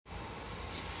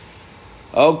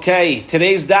Okay,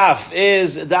 today's daf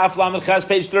is Daf Lamed Ches,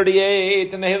 page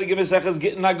 38, and the Heilige Masechus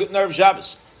Gittin Daf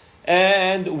Shabbos.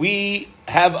 And we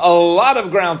have a lot of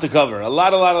ground to cover. A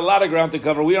lot of ground to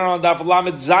cover. We are on Daf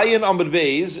Lamed Zayin Amud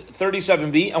Beis,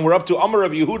 37b, and we're up to Amar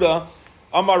of Yehuda,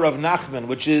 Amar of Nachman,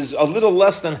 which is a little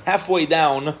less than halfway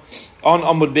down on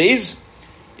Amud Beis.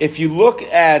 If you look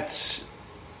at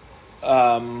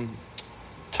Taisvis,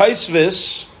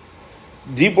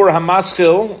 Dibur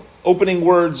Hamaschil, opening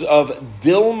words of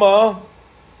Dilma.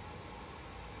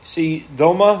 See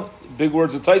Dilma, big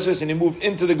words of Taisus, and you move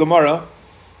into the Gemara,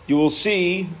 you will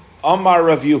see Amar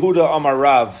Rav Yehuda, Amar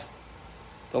Rav.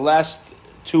 The last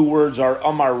two words are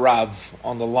Amar Rav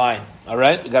on the line. All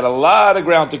right, we got a lot of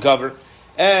ground to cover,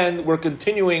 and we're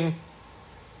continuing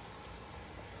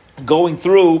going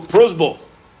through Prusbul.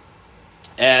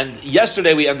 And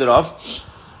yesterday we ended off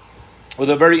with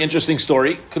a very interesting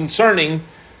story concerning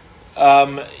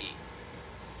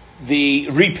the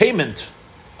repayment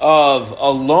of a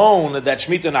loan that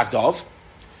Shemitah knocked off,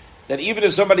 that even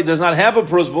if somebody does not have a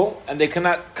prusbul and they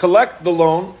cannot collect the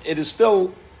loan, it is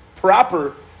still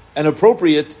proper and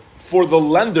appropriate for the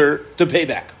lender to pay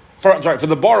back. For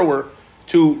the borrower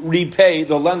to repay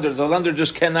the lender. The lender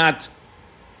just cannot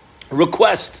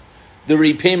request the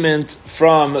repayment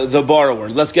from the borrower.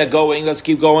 Let's get going. Let's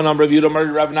keep going. I'm Rav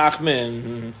Yehuda, Rav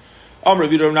Nachman. Rav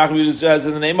Nachman says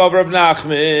in the name of Rav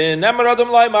Nachman,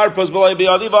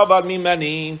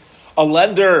 a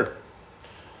lender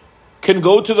can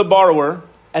go to the borrower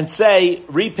and say,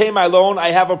 repay my loan, I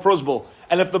have a prusbul.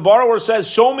 And if the borrower says,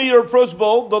 show me your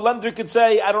prusbul, the lender could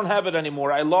say, I don't have it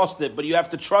anymore, I lost it, but you have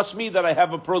to trust me that I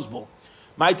have a prusbul.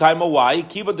 My time, why?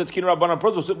 Once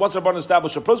Rabban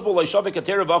established a prusbul,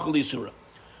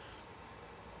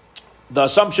 the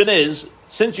assumption is,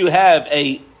 since you have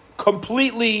a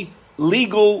completely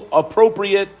legal,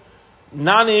 appropriate,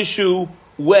 non-issue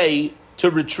way to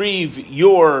retrieve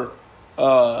your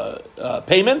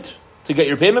payment, to get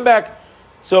your payment back.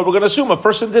 So we're going to assume a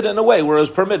person did it in a way where it was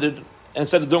permitted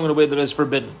instead of doing it in a way that is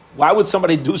forbidden. Why would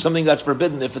somebody do something that's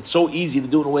forbidden if it's so easy to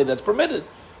do it in a way that's permitted?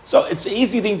 So it's an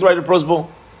easy thing to write a prusbul.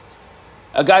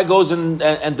 A guy goes and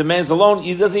demands the loan.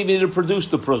 He doesn't even need to produce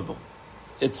the prusbul.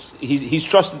 He's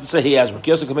trusted to say he has. When they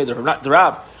came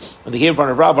in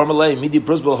front of Rav,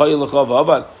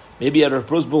 maybe he had a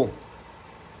prusbul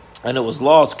and it was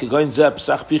lost. In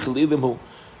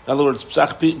other words,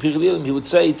 he would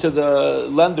say to the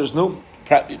lenders, no,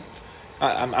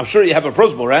 I'm sure you have a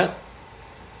prusbul, right?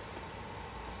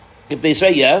 If they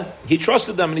say yeah, he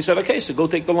trusted them and he said, okay, so go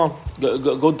take the loan,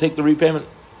 go take the repayment.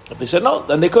 If they said no,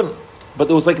 then they couldn't. But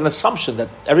there was like an assumption that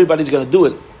everybody's going to do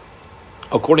it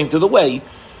according to the way.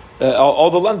 All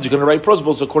the lenders are going to write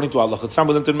prusbuls according to Allah.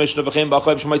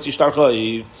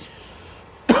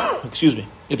 Excuse me.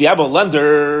 If you have a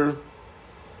lender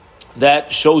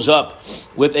that shows up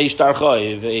with a shtar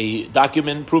chayiv, a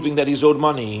document proving that he's owed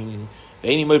money,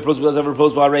 they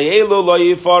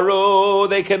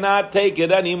cannot take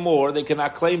it anymore. They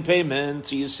cannot claim payment.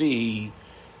 So you see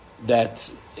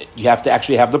that you have to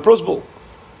actually have the prusbul.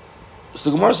 So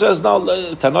the Gemara says, no,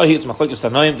 Tanahi, it's machlokes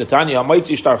Tanaim, the Tanya,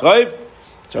 Hamaitzi shtar chayiv,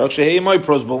 tzarach shehei my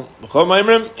prusbul. V'chol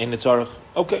ma'imrim, ein tzarach.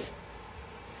 Okay.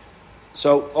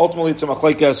 So ultimately, it's a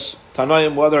machlokes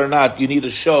Tanaim whether or not you need to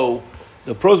show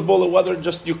the prusbul or whether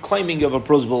just you claiming of a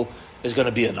prusbul is going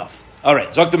to be enough. All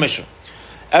right, Zok the Mishnah.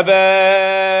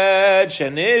 Eved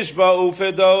shenishba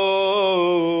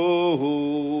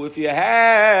ufedohu. If you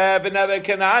have an Eved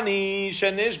Kanani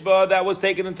shenishba that was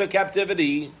taken into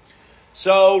captivity,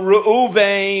 so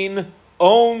Reuven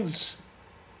owns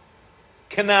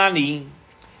Kanani.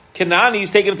 Kanani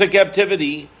is taken into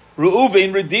captivity.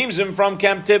 Reuven redeems him from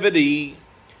captivity.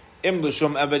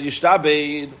 Imlishum Eved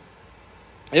Yishtabed.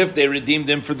 If they redeemed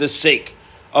him for the sake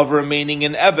of remaining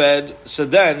in Eved, so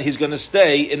then he's going to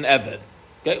stay in Eved.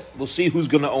 Okay, we'll see who's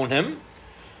going to own him.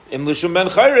 Imlishum ben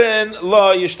Chayrin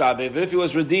la Yishtabed. But if he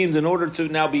was redeemed in order to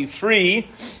now be free,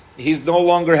 he no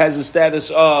longer has the status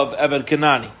of Eved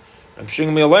Kanani.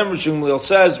 Shmuel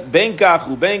says, Benkach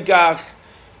u Benkach,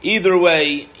 either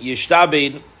way,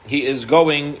 Yishtabed, he is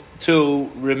going to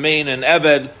remain an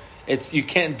Eved. You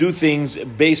can't do things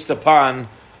based upon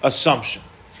assumption.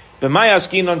 But my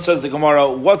Askinon says the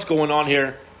Gemara, what's going on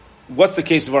here? What's the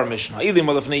case of our Mishnah? If the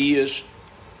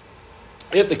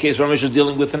case of our Mishnah is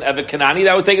dealing with an Eved Kanani,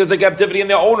 that was taken into captivity and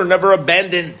the owner never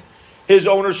abandoned his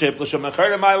ownership. So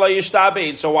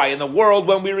why? In the world,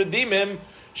 when we redeem him,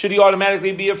 should he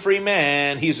automatically be a free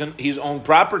man? He's his own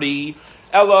property.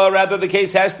 Ella, rather the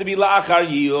case has to be la'achar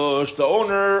yiyosh. The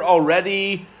owner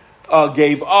already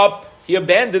gave up. He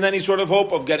abandoned any sort of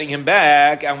hope of getting him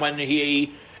back. And when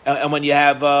you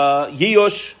have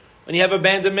yiyosh, when you have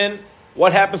abandonment,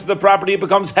 what happens to the property? It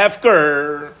becomes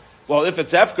hefker. Well, if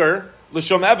it's hefker,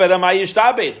 l'shom eved amay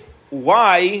yishtabed.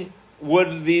 Why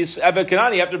would these eved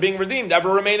kanani, after being redeemed, ever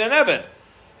remain an eved?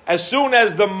 As soon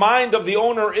as the mind of the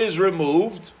owner is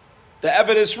removed, the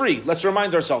eved is free. Let's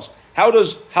remind ourselves. How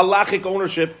does halachic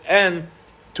ownership and,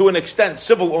 to an extent,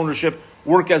 civil ownership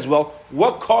work as well?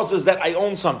 What causes that I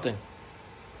own something?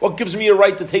 What gives me a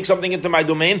right to take something into my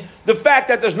domain? The fact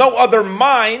that there's no other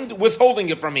mind withholding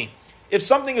it from me. If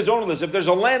something is ownerless, if there's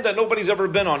a land that nobody's ever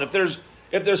been on, if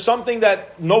there's something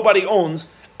that nobody owns,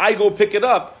 I go pick it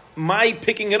up. My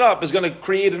picking it up is going to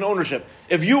create an ownership.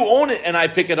 If you own it and I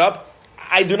pick it up,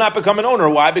 I do not become an owner.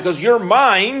 Why? Because your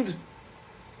mind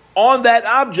on that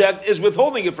object is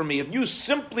withholding it from me. If you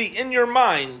simply in your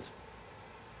mind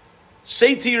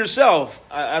say to yourself,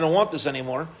 I don't want this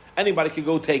anymore, anybody could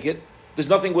go take it. There's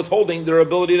nothing withholding their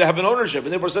ability to have an ownership.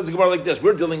 And therefore, says the Gemara like this: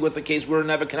 we're dealing with a case where an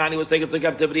Eved Kanani was taken to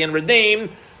captivity and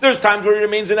redeemed. There's times where he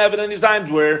remains an Eved, and there's times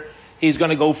where he's going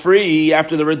to go free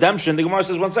after the redemption. The Gemara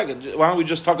says, 1 second, why don't we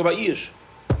just talk about Yish?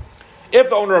 If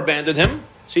the owner abandoned him,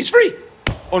 so he's free.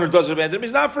 Owner doesn't abandon him,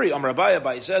 he's not free. Amar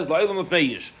Abaye says, La'ilam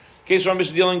Lefnei Yish. Case where I'm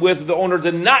dealing with, the owner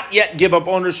did not yet give up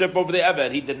ownership over the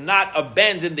Eved. He did not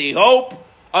abandon the hope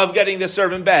of getting the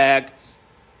servant back.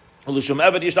 And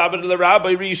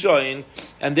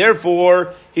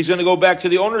therefore, he's going to go back to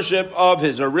the ownership of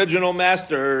his original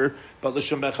master. But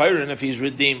if he's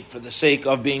redeemed for the sake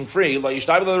of being free, you're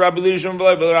not going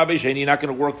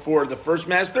to work for the first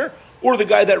master or the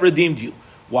guy that redeemed you.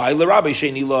 Why? Because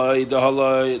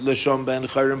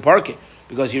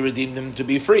he redeemed him to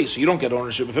be free, so you don't get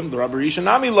ownership of him.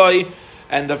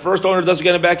 And the first owner doesn't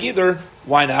get it back either.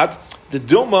 Why not? The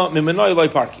Dilma Mimenoy Loy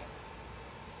Parki.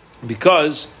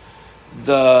 Because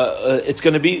it's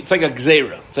like a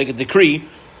gzeira, it's like a decree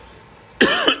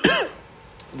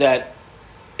that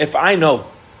if I know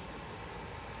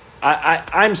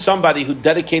I'm somebody who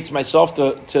dedicates myself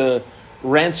to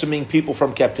ransoming people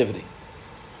from captivity.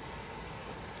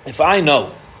 If I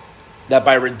know that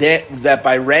by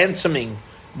ransoming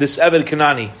this Eved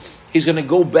Kanani, he's going to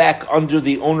go back under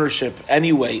the ownership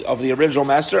anyway of the original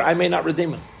master, I may not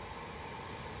redeem him.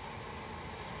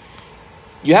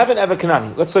 You have an Eved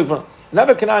Kanani. Let's look for an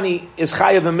Eved Kanani is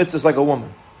chayav and mitzvahs like a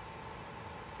woman.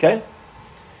 Okay?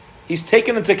 He's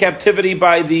taken into captivity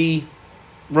by the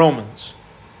Romans,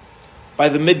 by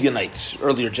the Midianites,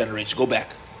 earlier generations. Go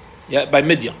back. Yeah, by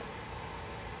Midian.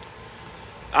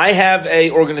 I have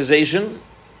a organization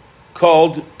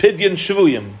called Pidyon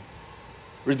Shvuyim.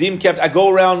 I go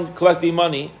around collecting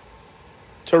money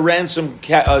to ransom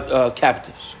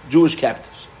captives, Jewish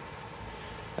captives.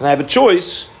 And I have a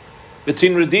choice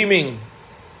between redeeming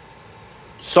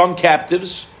some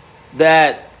captives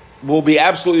that will be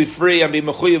absolutely free and be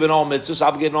mechuyev in all mitzvahs,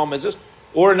 obligated in all mitzvahs,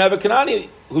 or an Eved Kanani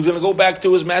who's going to go back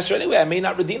to his master anyway. I may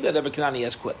not redeem that Eved Kanani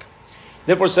as quick.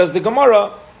 Therefore, says the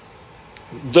Gemara,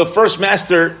 the first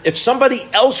master, if somebody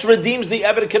else redeems the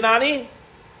Eved Kanani,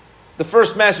 the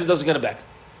first master doesn't get it back.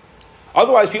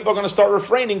 Otherwise, people are going to start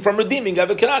refraining from redeeming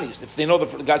Eved Kananis if they know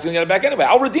the guy's going to get it back anyway.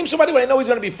 I'll redeem somebody when I know he's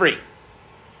going to be free.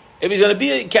 If he's going to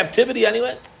be in captivity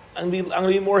anyway, I'm going to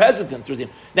be more hesitant to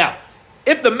redeem. Now,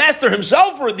 if the master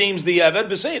himself redeems the Eved,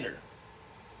 Beseder,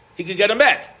 he could get him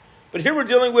back. But here we're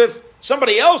dealing with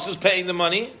somebody else is paying the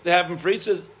money to have him free. It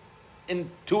says,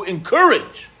 to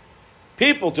encourage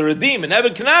people to redeem an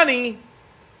Eved Kanani,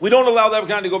 we don't allow the Eved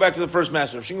Kanani to go back to the first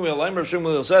master. If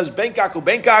Shmuel says,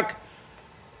 Benkak,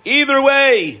 either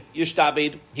way,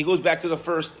 Yishtabed, he goes back to the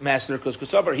first master, because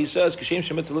Kasavar, he says,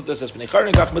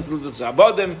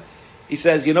 he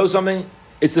says, you know something?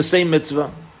 It's the same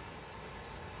mitzvah.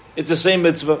 It's the same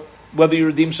mitzvah, whether you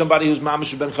redeem somebody who's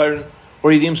Mamish ben Chayrin,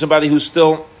 or you redeem somebody who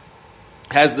still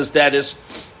has the status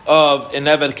of an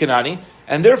Eved Kanani,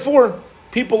 and therefore,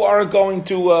 people aren't going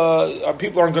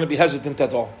to be hesitant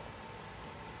at all.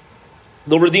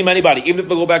 They'll redeem anybody, even if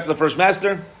they go back to the first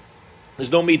master.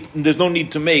 There's no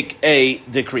need to make a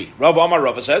decree. Rav Amar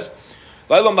Rava says,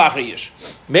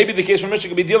 maybe the case from Mishnah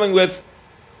could be dealing with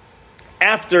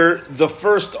after the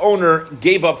first owner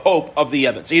gave up hope of the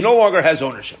Eved. So he no longer has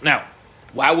ownership. Now,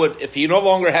 if he no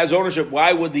longer has ownership,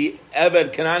 why would the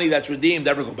Eved Kanani that's redeemed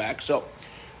ever go back? So,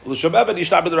 we're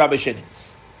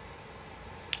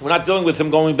not dealing with him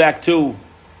going back to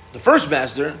the first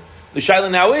master. The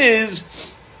shaila now is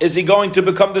he going to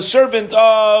become the servant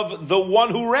of the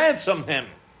one who ransomed him,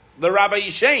 the Rabbi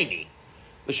Yisheni?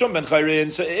 The Shum ben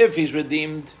Chayrin, so if he's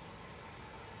redeemed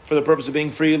for the purpose of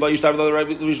being free,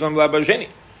 the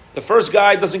first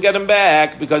guy doesn't get him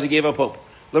back because he gave up hope.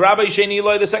 The Rabbi Yisheni,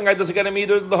 the second guy doesn't get him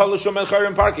either, the Shum ben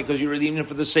Chayrin Parki, because you redeemed him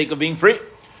for the sake of being free.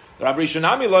 The Rabbi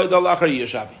Yishanami, the Lachar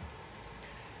Yishabi.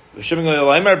 Either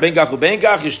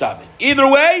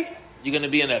way, you're going to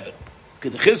be an Eved.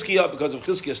 Because of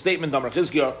Chizkiah's statement,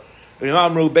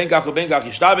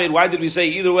 why did we say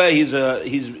either way he's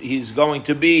going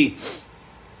to be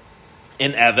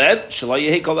an Eved?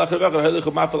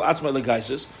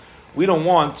 We don't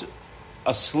want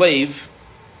a slave,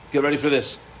 get ready for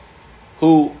this,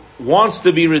 who wants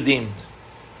to be redeemed.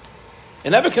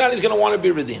 An Eved Kanani is going to want to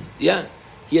be redeemed. Yeah.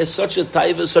 He has such a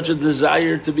taiva, such a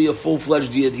desire to be a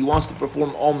full-fledged yid. He wants to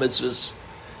perform all mitzvahs.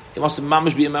 He wants to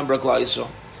mamish be a member of Klal Yisrael.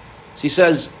 So he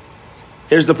says,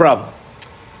 here's the problem.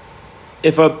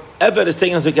 If a Eved is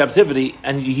taken into captivity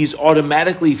and he's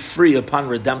automatically free upon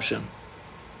redemption,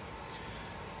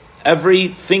 every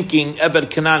thinking Eved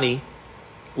Kanani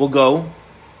will go,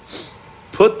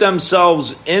 put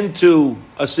themselves into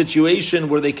a situation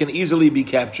where they can easily be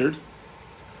captured.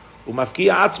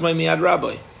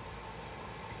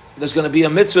 There's going to be a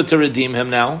mitzvah to redeem him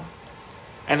now.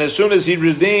 And as soon as he's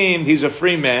redeemed, he's a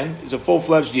free man. He's a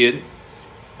full-fledged yid.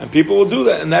 And people will do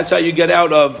that. And that's how you get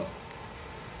out of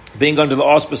being under the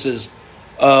auspices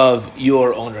of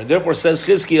your owner. And therefore, says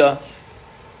Chizkiah,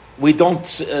 we don't,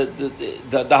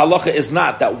 the halacha is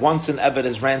not that once an Eved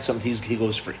is ransomed, he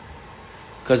goes free.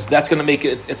 Because that's going to make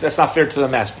it, that's not fair to the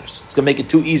masters. It's going to make it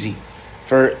too easy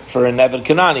for an Eved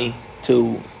Kanani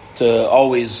to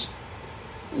always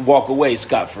walk away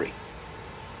scot-free.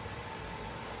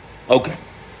 Okay.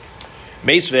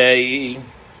 Meisvei,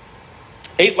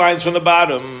 8 lines from the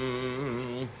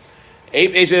bottom.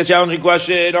 8 is a challenging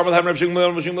question. Rav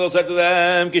Shmuel said to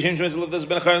them, Kishim Shmitzvah lives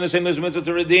Ben Chayrin, the same as mitzvah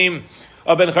to redeem.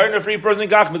 A Ben Chayrin, a free person,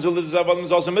 Gach mitzvah lives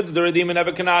also mitzvah to redeem an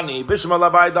Eved Kanani. Bishma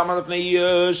Labai Damal Lefnei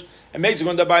Yush. And basically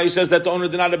when the Abai says that the owner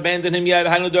did not abandon him yet,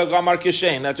 Hainu Dog Amar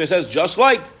Kishem. That's what it says, just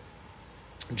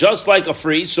like a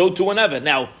free, so too an Eved.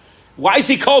 Now, why is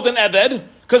he called an Eved?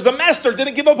 Because the master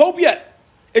didn't give up hope yet.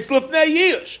 It's Lefnei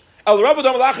Yush.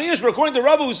 According to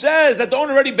Rav, who says that the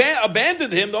owner already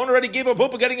abandoned him, the owner already gave up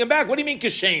hope of getting him back. What do you mean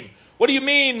kishem? What do you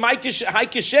mean high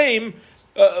kishem?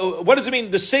 What does it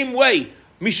mean? The same way,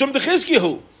 mishum de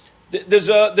Chizkiyahu. There's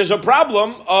a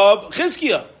problem of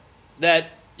Chizkiah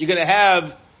that you're going to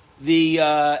have the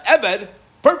Eved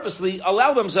purposely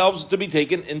allow themselves to be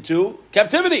taken into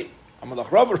captivity.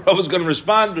 Rav is going to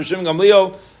respond. Rishim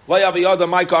Gamliel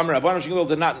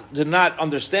did not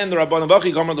understand the Rabban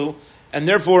Avachi Kamarlu. And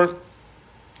therefore,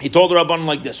 he told the Rabbanim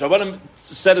like this. Rabbanim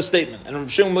said a statement, and Rav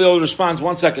Shimon Gamliel responds,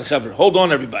 1 second, Chaver, hold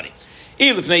on everybody.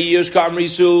 If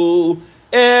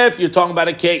you're talking about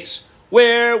a case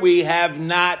where we have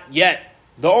not yet,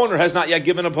 the owner has not yet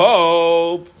given up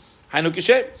hope, Hainu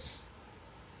Kishem.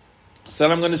 So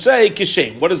I'm going to say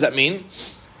Kishem. What does that mean?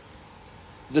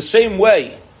 The same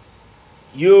way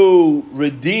you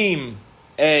redeem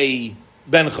a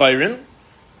Ben Chayrin,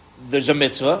 there's a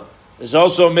mitzvah. There's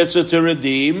also a mitzvah to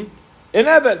redeem an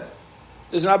Eved.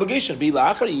 There's an obligation. Be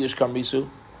la'achar yish kamrisu.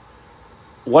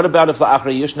 What about if la'achar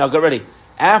yish? Now get ready.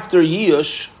 After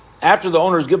yish, after the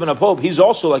owner is given up hope, he's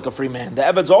also like a free man. The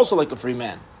Eved's also like a free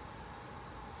man.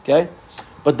 Okay?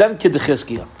 But then kid the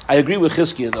Chizkiah. I agree with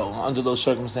Chizkiah though, under those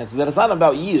circumstances, that it's not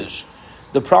about yish.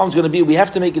 The problem's going to be, we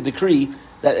have to make a decree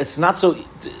that it's not so,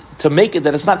 to make it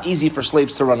that it's not easy for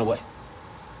slaves to run away.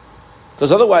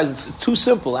 Because otherwise it's too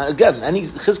simple. And again,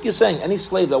 Chizkiah is saying any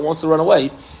slave that wants to run away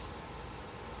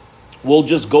will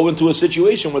just go into a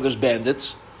situation where there's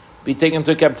bandits, be taken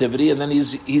into captivity, and then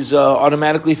he's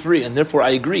automatically free. And therefore I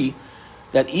agree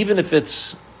that even if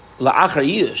it's la'achar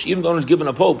yish, even though the owner's given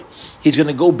up hope, he's going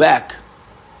to go back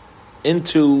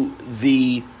into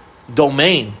the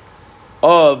domain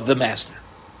of the master.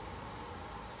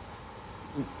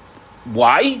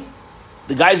 Why?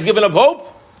 The guy's given up hope?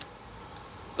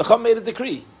 The Chum made a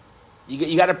decree.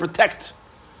 You got to protect.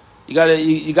 You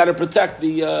got to protect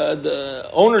the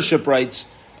ownership rights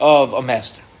of a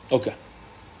master. Okay.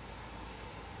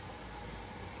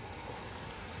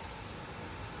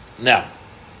 Now,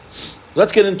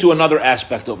 let's get into another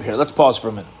aspect over here. Let's pause for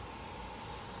a minute.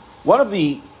 One of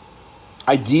the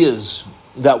ideas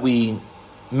that we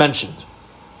mentioned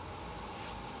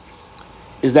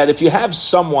is that if you have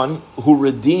someone who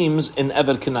redeems an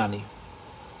Eved Kanani,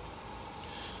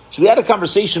 so we had a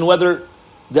conversation whether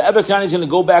the Eved Kanani is going to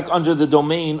go back under the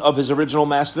domain of his original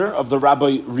master, of the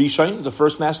Rabbi Rishon, the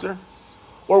first master,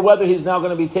 or whether he's now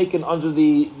going to be taken under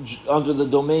the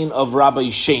domain of Rabbi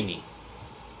Sheni,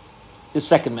 his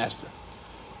second master.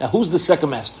 Now, who's the second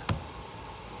master?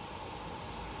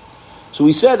 So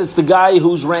we said it's the guy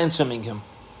who's ransoming him.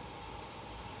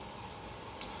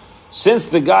 Since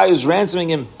the guy who's ransoming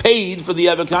him paid for the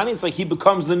Eved Kanani, it's like he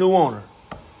becomes the new owner.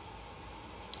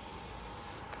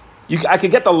 I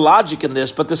could get the logic in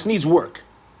this, but this needs work.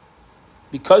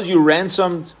 Because you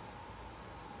ransomed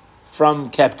from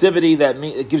captivity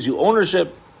it gives you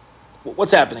ownership.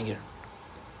 What's happening here?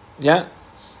 Yeah?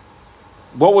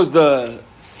 What was the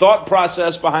thought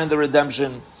process behind the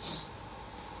redemption?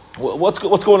 What's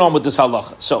going on with this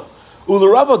halacha? So, according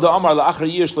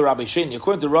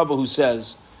to Rava, who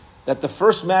says that the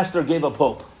first master gave a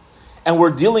pope, and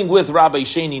we're dealing with Rabbi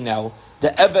Sheni now, the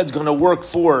Eved's going to work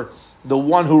for the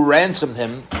one who ransomed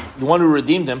him, the one who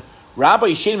redeemed him. Rabbi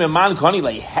Sheni man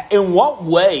kanile. In what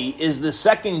way is the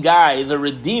second guy, the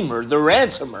redeemer, the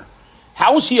ransomer,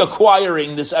 how is he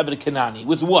acquiring this Eved Kanani?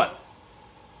 With what?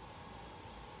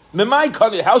 Memai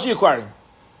kanile. How is he acquiring?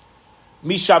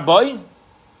 Mishabai.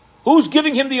 Who's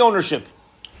giving him the ownership?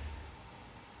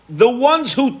 The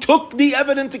ones who took the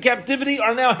Eved into captivity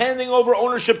are now handing over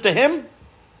ownership to him.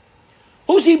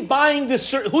 Who's he buying this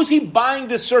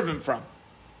servant from?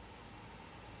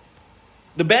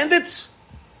 The bandits?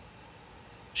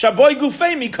 Shaboy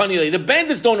Gufei Kanile. The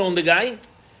bandits don't own the guy.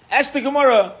 Ask the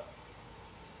Gemara.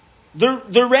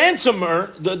 The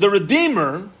ransomer, the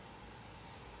redeemer,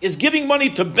 is giving money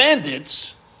to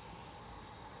bandits,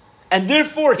 and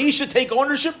therefore he should take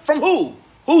ownership from who?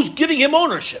 Who's giving him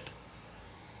ownership?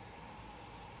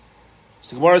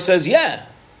 So the Gemara says, yeah,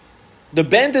 the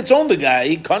bandits own the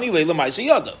guy, Kanile Lamaisa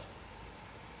Yadav.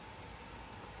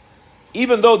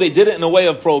 Even though they did it in a way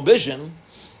of prohibition,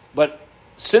 but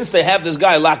since they have this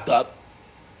guy locked up,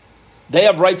 they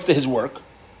have rights to his work.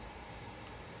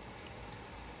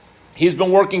 He's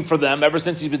been working for them ever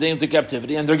since he's been taken into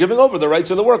captivity, and they're giving over the rights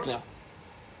of the work now.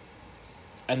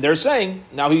 And they're saying,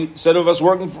 now instead of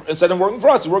working for us, he's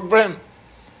working for him.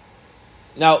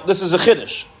 Now, this is a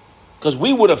chiddush, because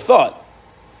we would have thought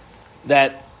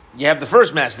that you have the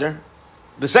first master,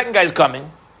 the second guy's coming,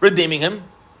 redeeming him,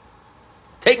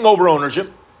 taking over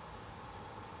ownership.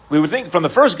 We would think from the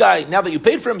first guy, now that you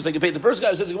paid for him, it's like you paid the first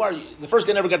guy. Says, the first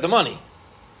guy never got the money.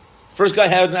 First guy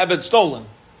had an Eved stolen.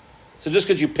 So just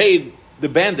because you paid the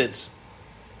bandits,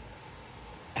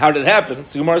 how did it happen?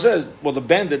 So Gemara says, well, the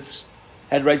bandits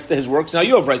had rights to his works. Now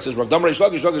you have rights to his work.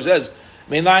 Shlagish says,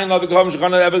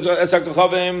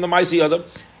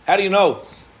 how do you know?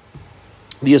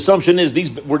 The assumption is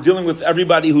we're dealing with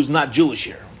everybody who's not Jewish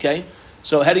here. Okay,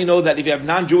 so how do you know that if you have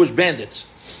non-Jewish bandits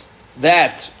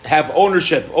that have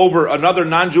ownership over another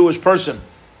non-Jewish person,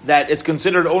 that it's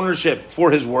considered ownership for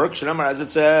his work? As it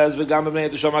says,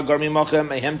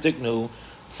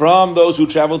 from those who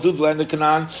travel through the land of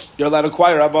Canaan, you're allowed to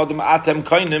acquire.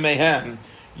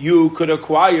 You could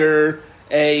acquire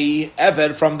a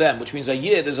Eved from them, which means a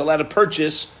Yid is allowed to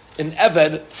purchase an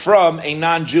Eved from a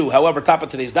non-Jew. However, top of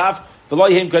today's daf,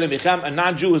 a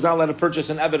non-Jew is not allowed to purchase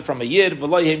an Eved from a Yid.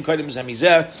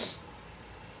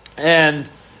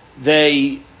 And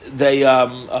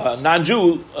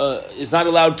non-Jew is not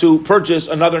allowed to purchase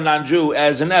another non-Jew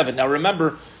as an Eved. Now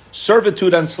remember,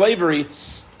 servitude and slavery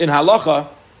in halacha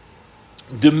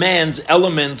demands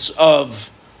elements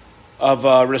of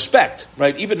respect,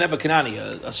 right? Even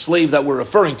Nebuchadnezzar, a slave that we're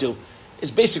referring to,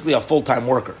 is basically a full-time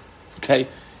worker. Okay,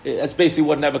 that's basically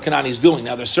what Nebuchadnezzar is doing.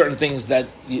 Now, there's certain things that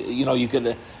you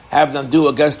could have them do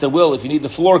against their will. If you need the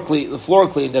floor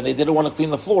cleaned, then they didn't want to clean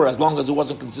the floor, as long as it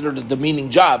wasn't considered a demeaning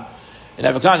job. In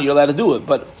Nebuchadnezzar, you're allowed to do it.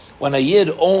 But when a Yid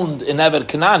owned an Eved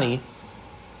Kanani,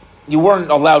 you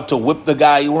weren't allowed to whip the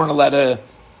guy. You weren't allowed to,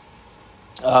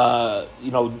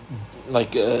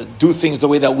 do things the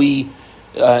way that we,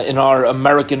 in our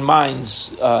American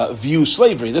minds, view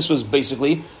slavery. This was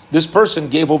basically, this person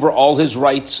gave over all his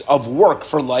rights of work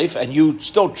for life, and you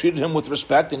still treated him with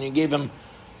respect, and you gave him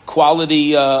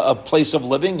quality, a place of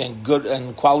living, and good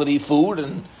and quality food,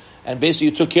 and basically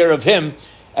you took care of him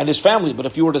and his family. But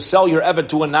if you were to sell your Eved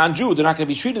to a non-Jew, they're not going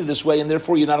to be treated this way, and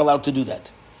therefore you're not allowed to do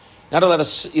that. You're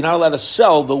not allowed to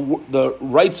sell the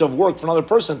rights of work for another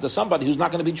person to somebody who's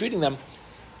not going to be treating them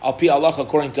al pi halacha,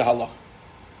 according to halacha.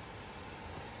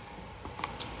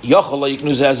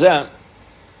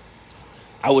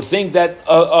 I would think that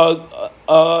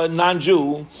a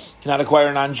non-Jew cannot acquire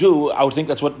a non-Jew. I would think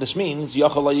that's what this means. You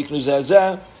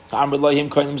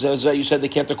said they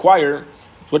can't acquire. So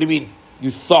what do you mean? You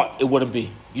thought it wouldn't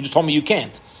be. You just told me you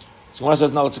can't. So one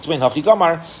says, no, let's explain.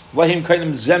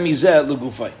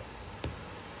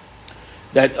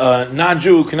 That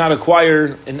non-Jew cannot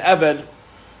acquire an Eved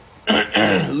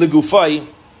ligufay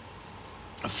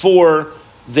for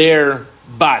their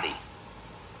body.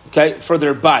 Okay, for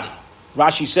their body.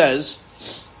 Rashi says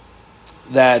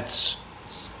that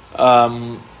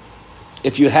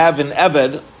if you have an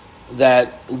Eved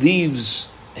that leaves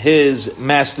his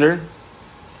master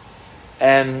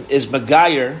and is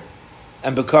Megayer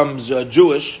and becomes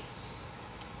Jewish,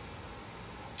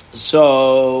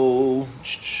 so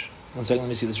 1 second, let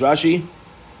me see this Rashi.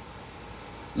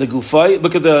 legufay.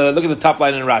 Look at the top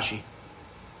line in Rashi.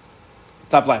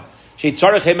 Top line.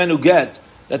 Sheitzarech hemenu get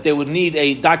that they would need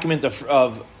a document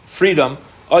of freedom.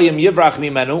 Oyim yivrach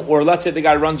mimenu, or let's say the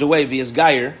guy runs away via his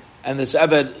gayer, and this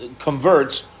Eved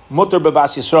converts mutter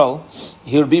bebas Yisrael.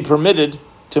 He would be permitted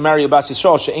to marry a bas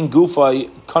Yisrael. She'in gufay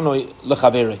kanoi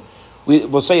lechaveri. We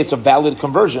will say it's a valid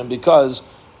conversion because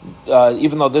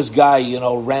even though this guy,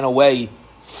 ran away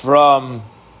from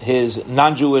his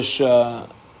non-Jewish owner,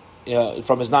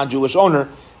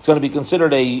 it's going to be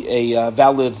considered a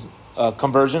valid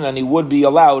conversion, and he would be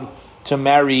allowed to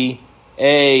marry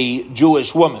a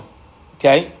Jewish woman.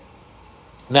 Okay.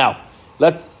 Now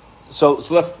let's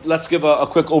give a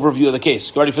quick overview of the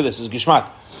case. Get ready for this. This is Gishmak.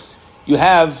 You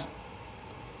have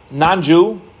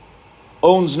non-Jew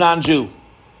owns non-Jew.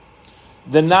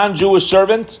 The non-Jewish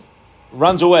servant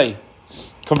runs away,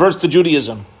 converts to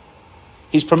Judaism.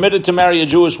 He's permitted to marry a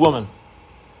Jewish woman.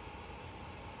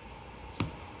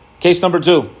 Case number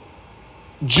 2.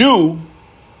 Jew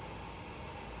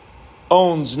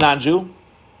owns non-Jew.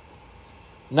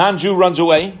 Non-Jew runs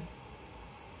away,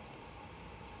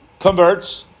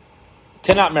 converts,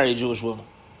 cannot marry a Jewish woman.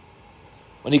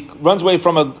 When he runs away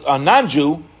from a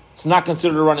non-Jew, it's not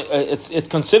considered a running. It's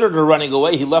considered a running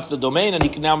away. He left the domain, and he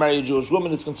can now marry a Jewish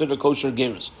woman. It's considered kosher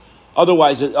gerus.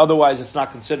 Otherwise, it's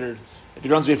not considered. If he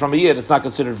runs away from a yid, it's not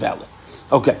considered valid.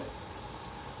 Okay.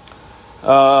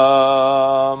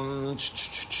 So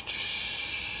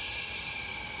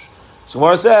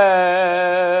Gemara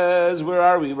says, where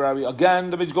are we? Again,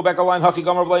 let me just go back a line. I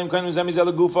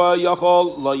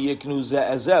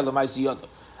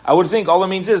would think all it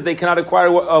means is they cannot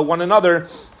acquire one another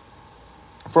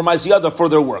for Ma'asiyada for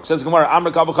their work. Says Gemara,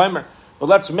 Amr Kal V'Chaimer. But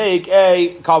let's make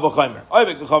a Kal V'Chaimer.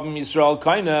 Oivek Chavim Yisrael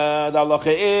Kaina. The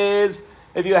halacha is,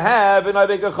 if you have an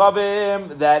Oivek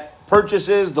Chavim that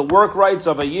purchases the work rights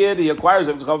of a Yid, he acquires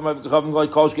Oivek Chavim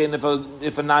like Kolshkein.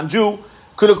 If a non-Jew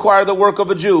could acquire the work of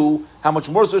a Jew, how much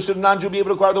more so should a non-Jew be able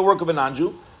to acquire the work of a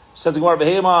non-Jew? Says Gemara,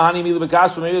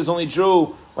 maybe it's only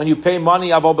true when you pay money,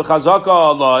 aval b'chazaka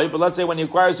aloi, but let's say when he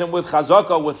acquires him with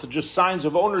chazaka, with just signs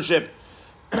of ownership,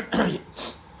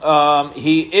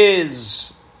 he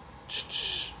is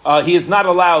not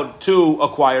allowed to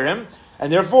acquire him,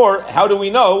 and therefore, how do we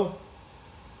know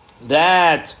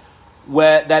that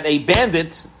a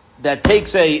bandit that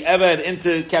takes a Eved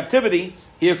into captivity,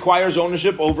 he acquires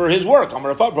ownership over his work?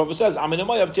 Amar Rav Papa says, Amin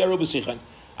Amayav tiaru b'sichen.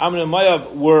 Amin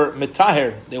Amayav were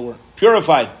metaher, they were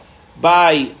purified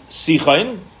by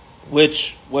Sichain,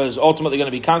 which was ultimately going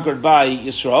to be conquered by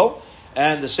Yisrael,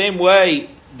 and the same way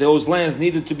those lands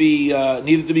needed to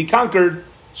be conquered,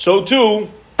 so too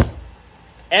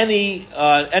any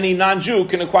non-Jew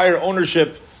can acquire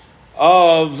ownership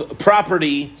of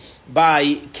property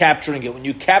by capturing it. When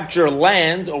you capture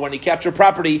land or when you capture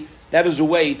property, that is a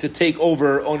way to take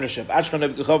over ownership.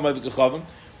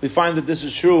 We find that this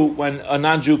is true when a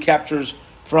non-Jew captures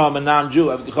from a non-Jew.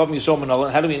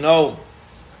 How do we know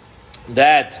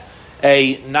that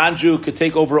a non-Jew could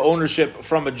take over ownership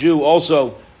from a Jew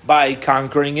also by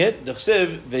conquering it?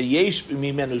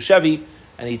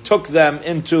 And he took them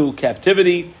into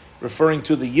captivity, referring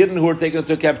to the Yidden who were taken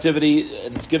into captivity,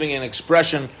 and it's giving an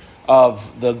expression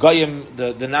of the Goyim,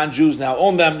 the non-Jews now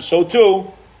own them. So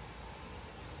too,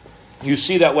 you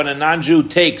see that when a non-Jew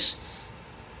takes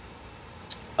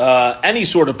any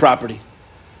sort of property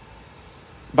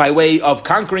by way of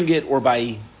conquering it or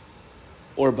by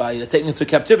taking it into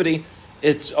captivity,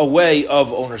 it's a way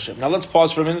of ownership. Now let's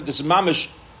pause for a minute. This is mamish,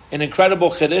 an incredible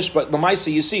chiddush, but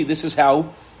l'maisa, you see, this is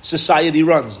how society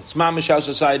runs. It's mamish how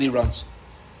society runs.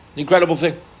 An incredible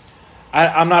thing.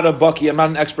 I'm not a bucky. I'm not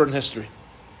an expert in history.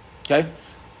 Okay,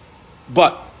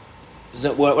 but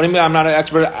what do you mean? I'm not an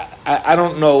expert. I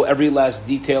don't know every last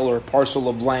detail or parcel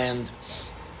of land,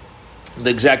 the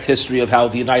exact history of how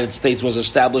the United States was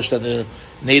established and the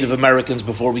Native Americans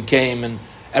before we came, and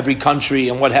every country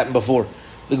and what happened before.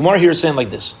 The Gemara here is saying like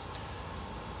this: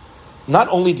 not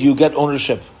only do you get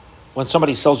ownership when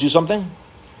somebody sells you something,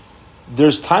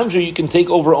 there's times where you can take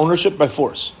over ownership by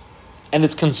force, and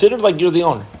it's considered like you're the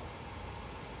owner.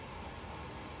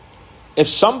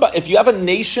 If you have a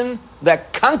nation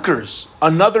that conquers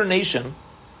another nation,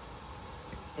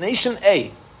 nation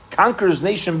A conquers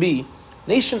nation B,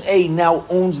 nation A now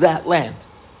owns that land,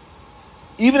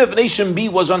 even if nation B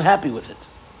was unhappy with it.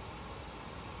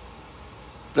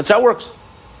 That's how it works.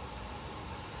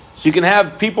 So you can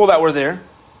have people that were there,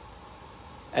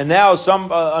 and now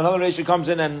another nation comes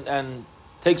in and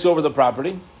takes over the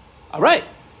property. All right,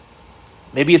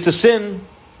 maybe it's a sin.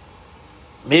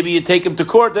 Maybe you take them to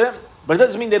court, but it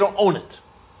doesn't mean they don't own it.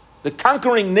 The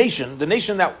conquering nation, the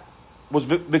nation that was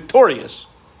victorious,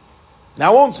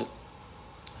 now owns it.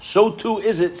 So too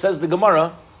is it, says the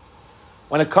Gemara,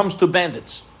 when it comes to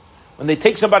bandits. When they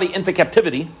take somebody into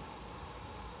captivity,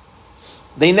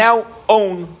 they now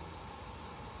own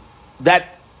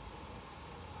that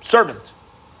servant.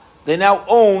 They now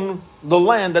own the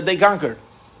land that they conquered.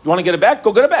 You want to get it back?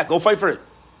 Go get it back. Go fight for it.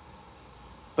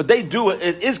 But they do it.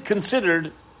 It is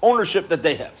considered ownership that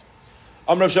they have.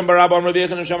 Amr Shem Barab, Amr Rabbi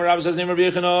Shem Barab says, Rabbi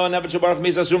Yechon, Nevet Shabarach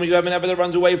Beis Asurim. You have an Nevet that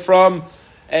runs away from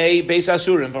a Beis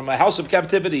Asurim, from a house of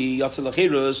captivity. Yatzil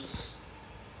Lachirus.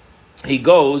 He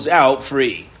goes out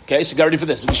free. Okay, so get ready for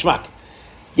this. Gishmak.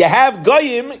 You have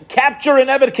Goyim capture an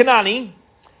Evet Kanani.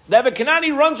 The Evet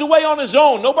Kanani runs away on his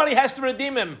own. Nobody has to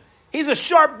redeem him. He's a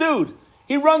sharp dude.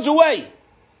 He runs away.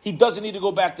 He doesn't need to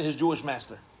go back to his Jewish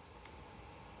master.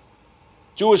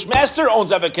 Jewish master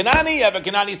owns Evet Kanani. Evet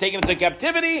Kanani is taken into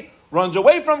captivity, runs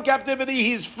away from captivity.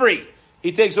 He's free.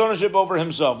 He takes ownership over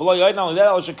himself. Not only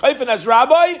that, as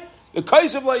rabbi, the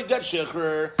Kaisav Loidet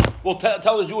Shecher will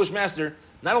tell his Jewish master,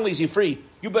 not only is he free,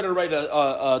 you better write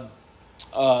a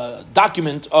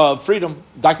document of freedom,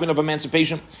 document of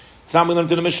emancipation. It's not we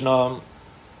learned in the Mishnah.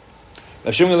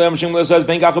 It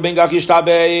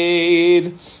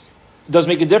does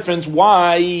make a difference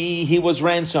why he was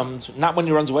ransomed. Not when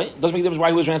he runs away. It doesn't make a difference why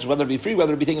he was ransomed, whether it be free,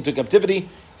 whether it be taken into captivity.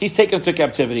 He's taken into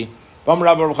captivity.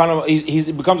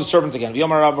 He becomes a servant again.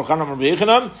 Whenever we quote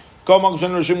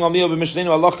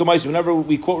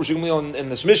Rishon Gamliel in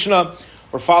this Mishnah,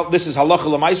 this is halacha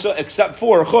l'maisa, except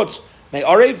for chutz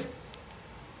me'arev,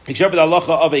 except for the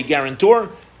halacha of a guarantor,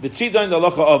 the tzidain, the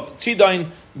halacha of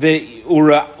tzidain, the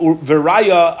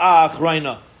v'raya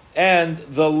achraina, and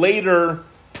the later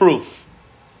proof.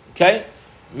 Okay?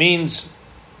 Means,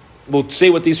 we'll say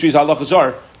what these three halachas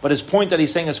are, but his point that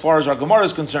he's saying as far as our Gemara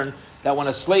is concerned, that when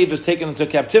a slave is taken into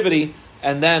captivity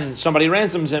and then somebody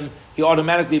ransoms him, he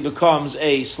automatically becomes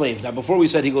a slave. Now, before we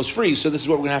said he goes free, so this is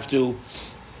what we're going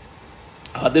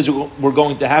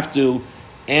to have to,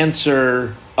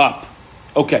 answer up.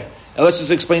 Okay, now let's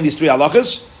just explain these three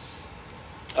halachas.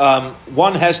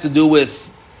 One has to do with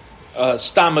a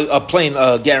plain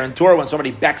guarantor, when somebody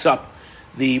backs up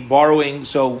the borrowing.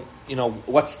 So,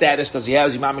 what status does he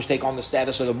have? Does Imamish take on the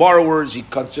status of the borrower? Is he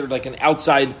considered like an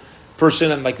outside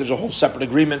person, and like there's a whole separate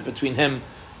agreement between him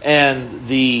and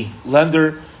the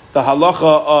lender? The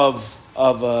halacha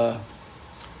of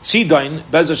Tzidain,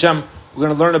 Bez Hashem, we're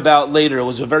going to learn about later. It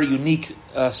was a very unique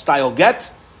style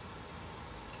get.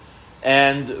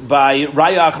 And by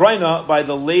Raya Achraina, by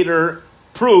the later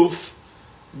proof,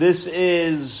 this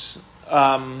is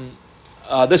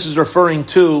referring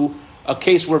to a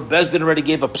case where Bezdin already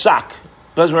gave a psak.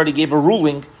 Bezdin already gave a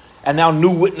ruling, and now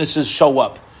new witnesses show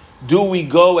up. Do we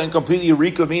go and completely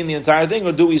reconvene the entire thing,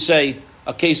 or do we say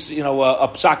a case, a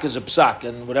psak is a psak,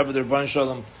 and whatever the Rebbeinu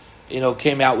Shalom,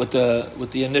 came out with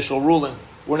the initial ruling,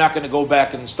 we're not going to go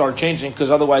back and start changing,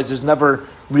 because otherwise there's never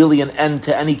really an end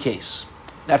to any case.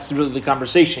 That's really the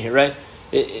conversation here, right?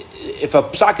 If a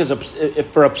psak if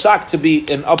for a psak to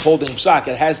be an upholding psak,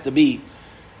 it has to be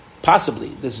possibly,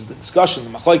 this is the discussion,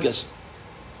 the machlokes,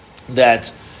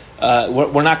 that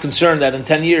we're not concerned that in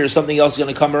 10 years something else is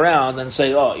going to come around and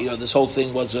say, this whole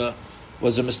thing was a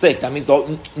mistake. That means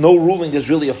no ruling is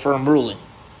really a firm ruling.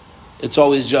 It's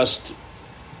always just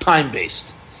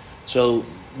time-based. So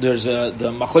there's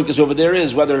the machlokes over there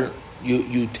is whether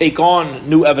you take on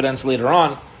new evidence later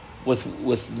on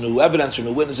with new evidence or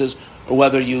new witnesses, or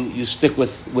whether you stick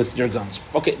with your guns.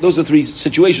 Okay, those are three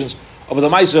situations. Over the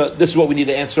Maisa, this is what we need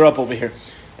to answer up over here.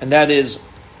 And that is,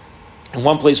 in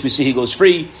one place we see he goes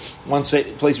free, one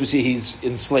place we see he's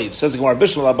enslaved. Says the Gemara,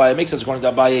 Bishlam Abaye makes sense according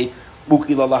to Abaye,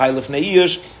 Ukila Lahai Lifnei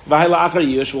Yish, Vahila Achar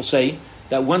Yish will say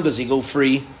that when does he go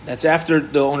free? That's after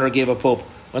the owner gave up hope.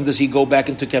 When does he go back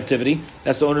into captivity?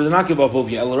 That's the owner did not give up hope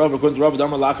yet. According to Rabbi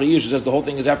Dharma Lachar Yish, says the whole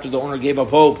thing is after the owner gave up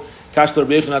hope.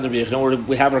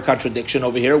 We have our contradiction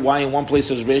over here. Why in one place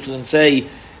does Rechin say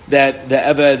that the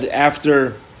Eved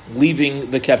after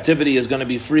leaving the captivity is going to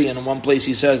be free, and in one place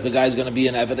he says the guy is going to be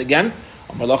an Eved again?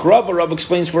 Rav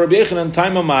explains for Rabbi Yechon and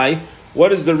time Amai,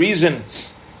 what is the reason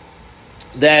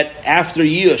that after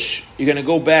Yush you're going to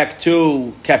go back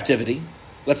to captivity?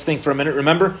 Let's think for a minute.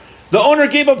 Remember, the owner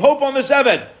gave up hope on this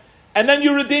Eved, and then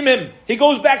you redeem him. He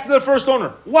goes back to the first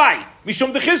owner. Why?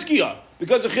 Mishum de Chizkiah,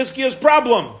 because of Chizkiah's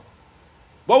problem.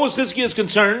 What was Chizkiah's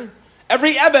concern?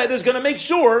 Every Eved is going to make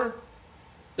sure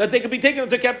that they could be taken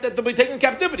into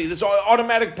captivity. This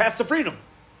automatic path to freedom.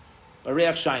 By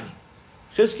Reach Shiny.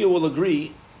 Chizkiah will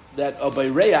agree that by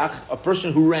Reach, a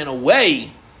person who ran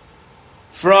away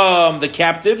from the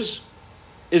captives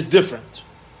is different.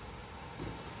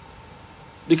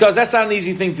 Because that's not an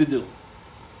easy thing to do.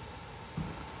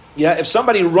 Yeah, if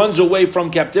somebody runs away from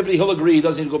captivity, he'll agree he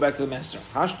doesn't need to go back to the master.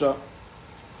 Hashta,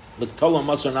 l'ktala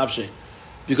masar nafshe.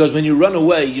 Because when you run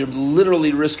away, you're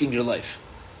literally risking your life.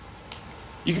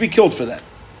 You can be killed for that.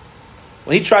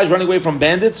 When he tries running away from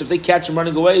bandits, if they catch him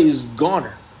running away, he's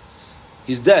goner.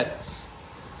 He's dead.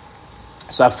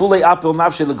 So afule apil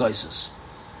nafshe legaisis.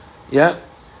 Yeah?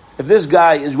 If this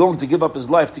guy is willing to give up his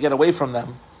life to get away from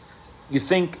them, you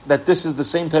think that this is the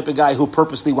same type of guy who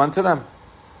purposely went to them?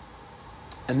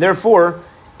 And therefore,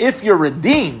 if you're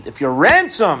redeemed, if you're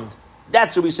ransomed,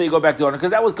 that's what we say you go back to the owner,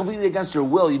 because that was completely against your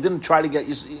will. You didn't try to get,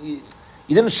 you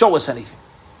didn't show us anything.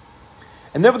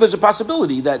 And therefore there's a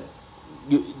possibility that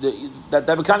that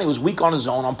Avakani was weak on his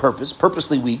own, on purpose,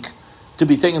 purposely weak, to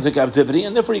be taken into captivity,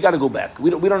 and therefore you got to go back. We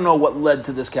don't know what led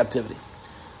to this captivity.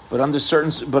 But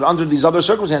under these other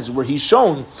circumstances where he's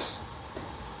shown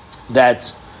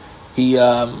that he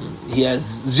has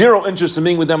zero interest in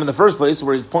being with them in the first place,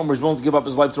 where he's willing to give up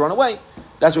his life to run away,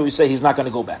 that's what we say he's not going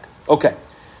to go back. Okay.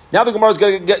 Now the Gemara is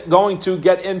going to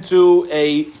get into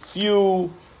a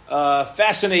few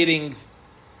fascinating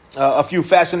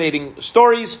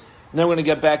stories, and then we're going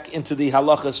to get back into the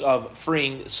halachas of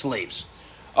freeing slaves.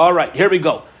 All right, here we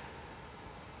go.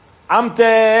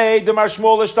 Amte demar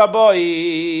Shmuel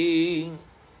ishtaboi.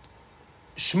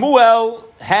 Shmuel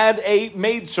had a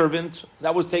maidservant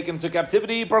that was taken to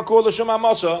captivity, parkur l'shem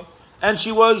amasa, and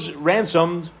she was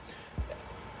ransomed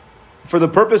for the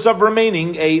purpose of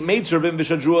remaining a maidservant,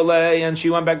 b'shadru alei, and she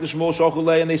went back to Shmuel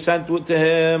shochalei, and they sent to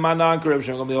him anan karev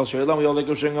shem gamliel she'elam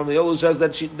yolek shem gamliel, who says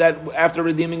that after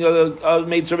redeeming a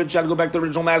maidservant, she had to go back to the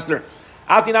original master.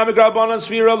 Atinamik rabbanon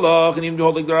sfira loch, and even to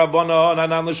hold like the rabbanon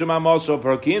anan l'shem amasa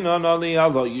parkina nali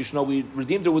alo. You should know we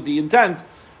redeemed her with the intent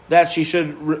that she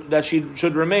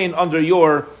should remain under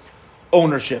your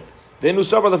ownership. And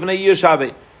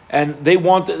they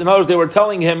wanted, in other words, they were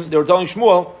telling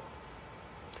Shmuel,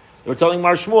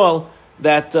 Mar Shmuel,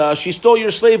 that she stole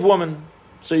your slave woman,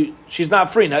 so she's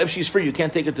not free. Now, if she's free, you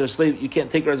can't take her to a slave. You can't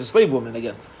take her as a slave woman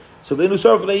again. So they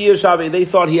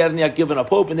thought he hadn't yet given up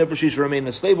hope, and therefore she should remain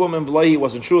a slave woman. It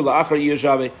wasn't true that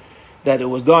it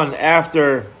was done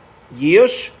after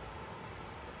Yish,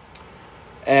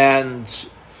 and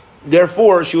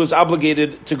therefore she was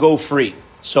obligated to go free.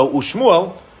 So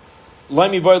Ushmuel,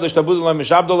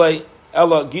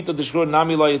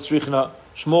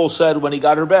 Shmuel said when he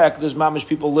got her back, there's mamish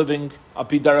people living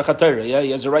api derech hatayra. Yeah, he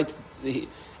has a right.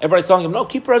 Everybody's telling him, no,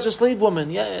 keep her as a slave woman.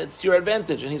 Yeah, it's to your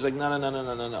advantage. And he's like,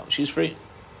 no. She's free.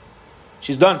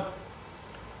 She's done.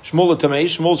 Shmuel tamei.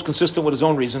 Shmuel's consistent with his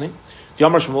own reasoning.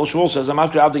 Shmuel says, I'm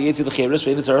after avda yetzi l'cheres.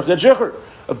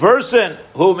 A person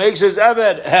who makes his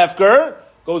eved hefker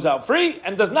goes out free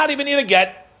and does not even need to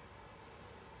get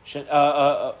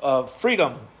a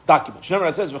freedom document.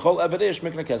 It says,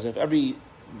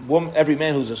 every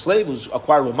man who's a slave, who's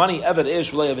acquired with money, eved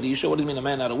ish, v'lo eved isha. What does it mean, a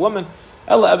man, not a woman?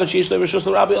 Ella eved sheish le'rishus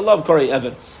l'rabi alav karoi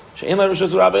eved. She'en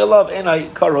le'rishus l'rabi alav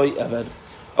enai karoi eved.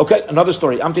 Okay, another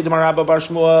story. Amti demar Rabba bar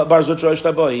Shmuel bar Zutra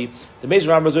ishtaboi. The Meis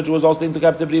Rabba Zutra was also taken to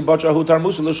captivity. Batrahu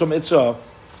tarmusa l'shum itzah.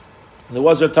 There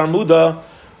was a Tarmuda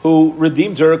who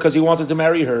redeemed her because he wanted to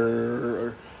marry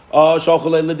her. So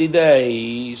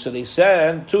they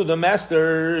sent to the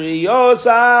master,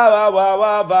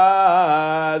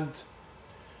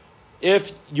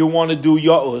 if you want to do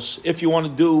Ya'us, if you want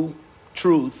to do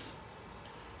truth,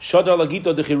 Shadar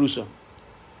Lagita de Chirusa.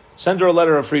 Send her a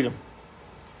letter of freedom.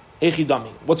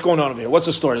 Echidami. What's going on over here? What's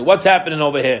the story? What's happening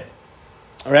over here?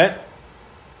 All right?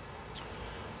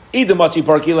 Idamachi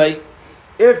Parkile.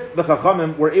 If the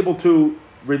Chachamim were able to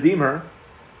redeem her,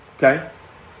 okay?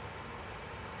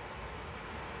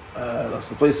 Lost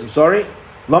the place, I'm sorry.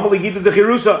 Lama Lagita de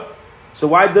Chirusa. So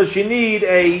why does she need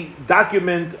a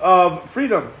document of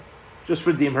freedom? Just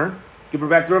redeem her, give her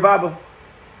back to Rav Abba.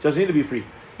 She doesn't need to be free.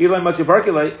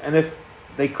 And if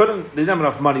they didn't have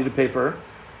enough money to pay for her,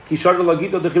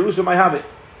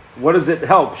 what does it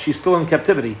help? She's still in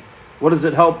captivity. What does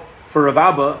it help for Rav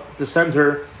Abba to send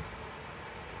her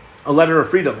a letter of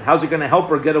freedom? How's it going to help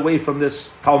her get away from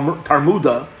this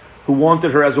Tarmuda who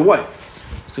wanted her as a wife?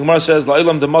 So Gemara says,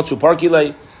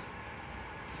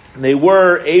 they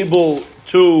were able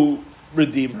to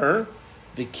redeem her.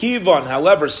 The Kivon,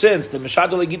 however, since the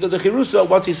Meshadal Gita de Chirusa,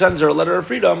 once he sends her a letter of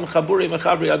freedom, Chaburi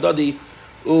Mechabri Adadi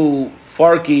U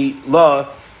Farki La,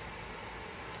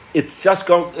 it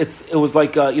was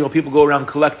like people go around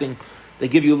collecting. They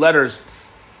give you letters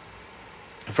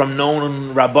from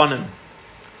known Rabbanim,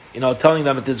 telling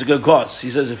them that it's a good cause.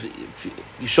 He says if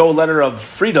you show a letter of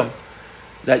freedom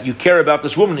that you care about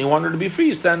this woman, you want her to be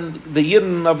free, then the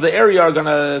Yidden of the area are going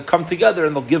to come together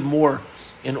and they'll give more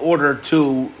in order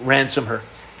to ransom her.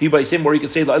 Or you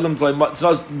could say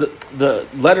the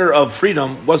letter of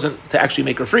freedom wasn't to actually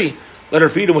make her free. Letter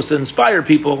of freedom was to inspire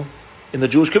people in the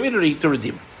Jewish community to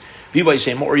redeem her.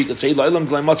 Or you could say they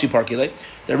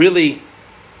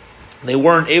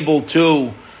weren't able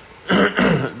to, they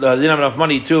didn't have enough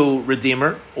money to redeem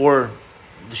her, or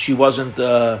she wasn't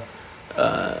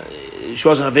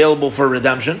available for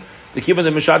redemption. The Kivan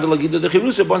the Mishad the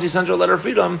Chirusa, once he sends her a letter of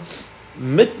freedom,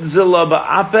 mitzila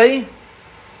ba'ape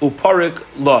uparik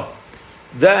la.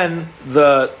 Then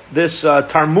this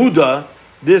Tarmuda,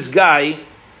 this guy,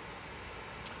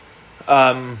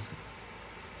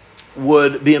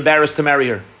 would be embarrassed to marry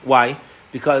her. Why?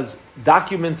 Because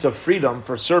documents of freedom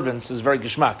for servants is very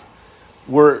geschmack.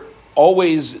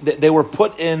 They were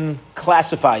put in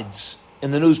classifieds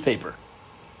in the newspaper.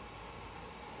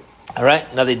 All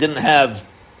right. Now they didn't have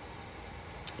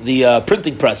the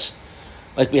printing press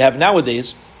like we have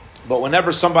nowadays, but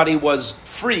whenever somebody was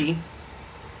free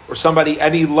or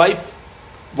any life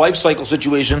cycle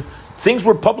situation, things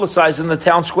were publicized in the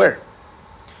town square.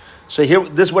 So here,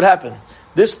 this would happen.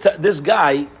 This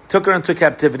guy took her into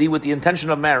captivity with the intention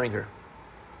of marrying her.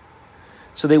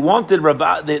 So they wanted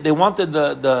the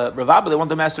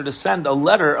master to send a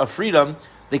letter of freedom.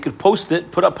 They could post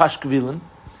it, put up pashkvilin,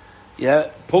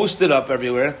 post it up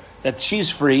everywhere that she's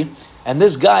free, and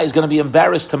this guy is going to be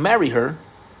embarrassed to marry her.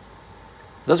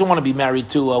 Doesn't want to be married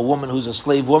to a woman who's a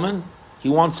slave woman. He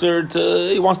wants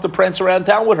to prance around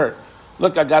town with her.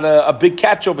 Look, I got a big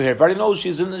catch over here. Everybody knows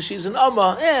she's an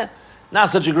Amma. Not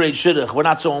such a great shidduch. We're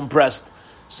not so impressed.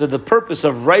 So the purpose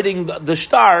of writing the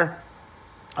shtar,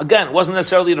 again, wasn't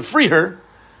necessarily to free her,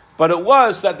 but it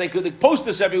was that they could post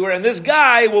this everywhere, and this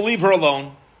guy will leave her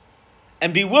alone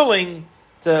and be willing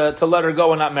to let her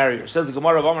go and not marry her. Says the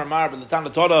Gemara of Amar Mar, but the Tana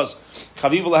taught us,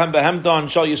 Chaviv lahem behemton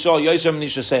shal yisol yosem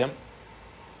nishasem,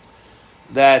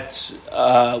 that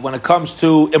when it comes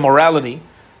to immorality,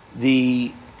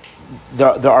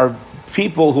 there are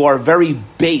people who are very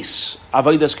base,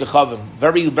 avodas kechavim,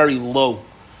 very, very low,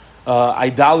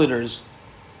 idolaters,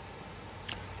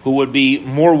 who would be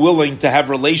more willing to have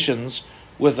relations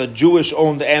with a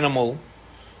Jewish-owned animal.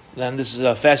 Then this is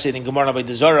a fascinating Gemara by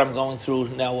Dezara I'm going through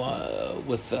now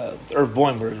with Irv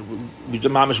Boehm, where we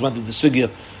mamish went through the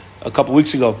sugya a couple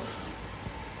weeks ago.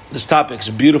 This topic is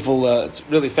beautiful. It's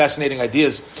really fascinating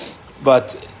ideas,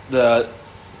 but the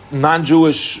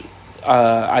non-Jewish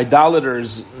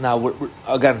idolaters, now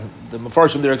again, the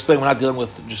Mefarshim there explain we're not dealing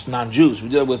with just non-Jews. We're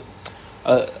dealing with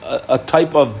a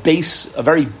type of a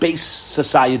very base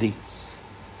society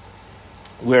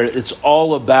where it's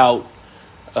all about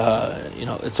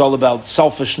it's all about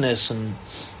selfishness and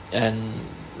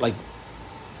like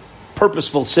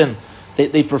purposeful sin.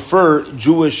 They prefer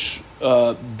Jewish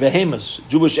behemoths,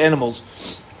 Jewish animals,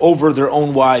 over their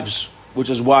own wives, which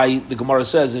is why the Gemara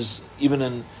says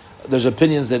there's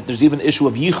opinions that there's even issue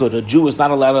of yichud. A Jew is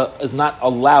not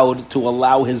allowed to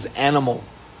allow his animal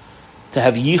to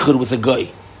have yichud with a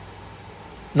guy,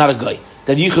 not a guy.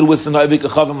 To have yichud with an avik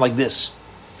achavim like this,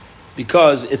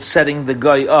 because it's setting the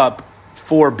guy up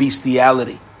for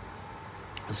bestiality.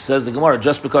 It says the Gemara,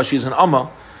 just because she's an amma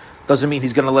doesn't mean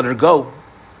he's going to let her go.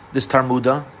 This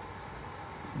Tarmuda,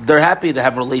 they're happy to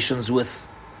have relations with,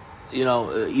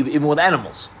 even with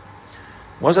animals.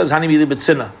 One says hani mili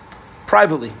b'tzina,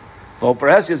 privately.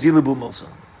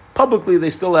 Publicly,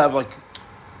 they still have, like,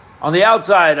 on the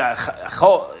outside, a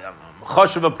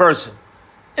chosh of a person.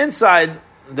 Inside,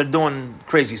 they're doing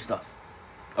crazy stuff.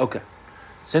 Okay.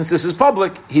 Since this is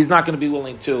public, he's not going to be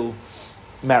willing to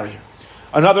marry her.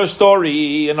 Another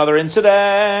story, another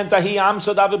incident. There was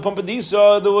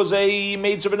a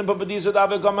maidservant in Pumpadisa,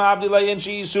 David Kama Abdullah, and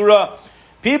she Surah.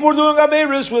 People were doing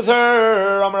Averis with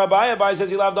her. Amar Abai says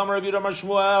he loved Amar Rav Yudah Amar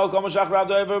Shmuel. Kama Shach Rav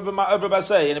Ever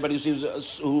Basay. Anybody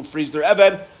who frees their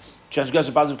Eved, transgress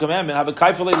a positive commandment, have a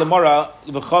kaifale lemara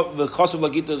v'chasav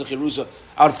lagita the chirusa.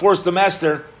 I would force the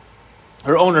master,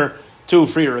 her owner, to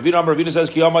free her. Rav Yudah says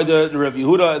Kiyamai the Rav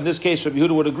Yehuda. In this case, Rav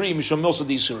Yehuda would agree Mishum Milsa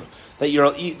Disura that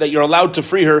you're allowed to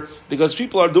free her because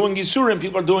people are doing Yisurim,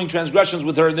 people are doing transgressions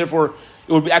with her, and therefore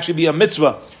it would actually be a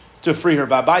mitzvah to free her.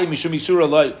 V'abai Mishum Yisura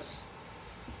Lai.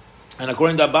 And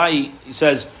according to Abai, he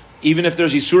says, even if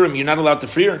there's Yisurim, you're not allowed to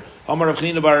free her.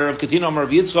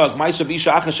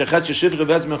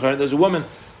 There's a woman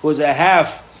who is a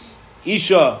half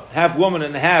Isha, half woman,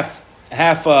 and half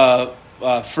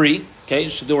free. Okay,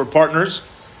 so there were partners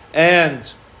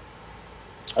and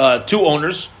two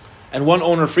owners, and one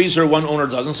owner frees her, one owner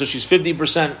doesn't. So she's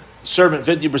 50% servant,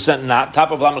 50% not.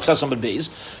 Top of Lamachesam and Beis.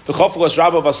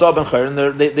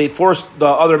 And they forced the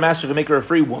other master to make her a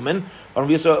free woman.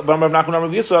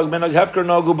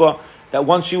 that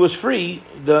once she was free,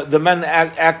 the men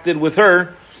acted with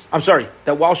her. I'm sorry,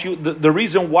 that while the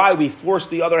reason why we forced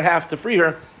the other half to free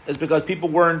her is because people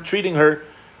weren't treating her,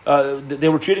 they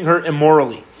were treating her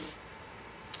immorally.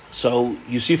 So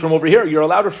you see from over here, you're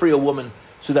allowed to free a woman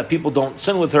so that people don't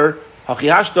sin with her. When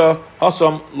you're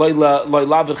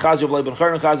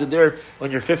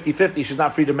 50-50, she's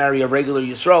not free to marry a regular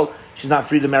Yisrael. She's not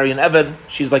free to marry an Eved.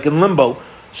 She's like in limbo.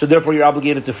 So therefore you're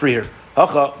obligated to free her.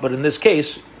 But in this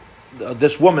case,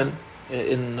 this woman,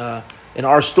 in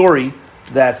our story,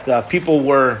 that people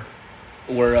were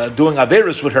doing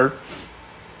Averis with her,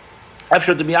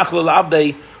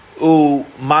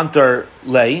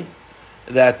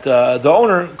 that the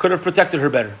owner could have protected her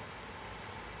better.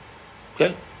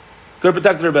 Okay? Could have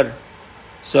protected her better.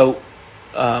 So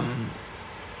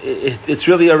it's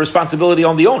really a responsibility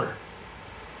on the owner.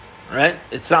 Right?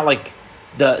 It's not like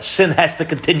the sin has to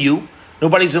continue.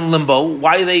 Nobody's in limbo.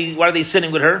 Why are they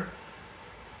sinning with her?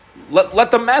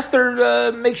 Let the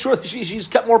master make sure that she's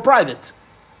kept more private.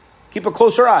 Keep a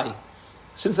closer eye.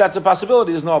 Since that's a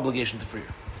possibility, there's no obligation to free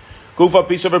her. Kufa,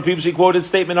 piece of her previously quoted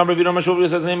statement number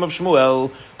says the name of Shmuel.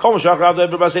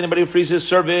 Anybody who frees his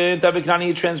servant,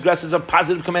 he transgresses a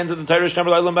positive command to the Torah. And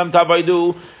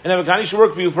Avikani should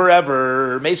work for you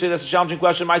forever. Maybe that's a challenging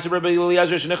question.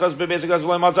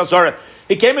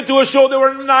 He came into a show. There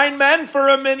were 9 men for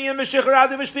a minion.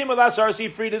 He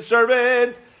freed his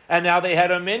servant, and now they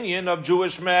had a minion of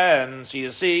Jewish men. So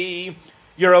you see,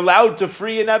 you're allowed to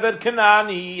free an Eved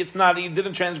Kanani. It's not, he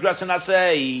didn't transgress an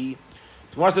asay.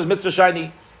 Tomorrow says mitzvah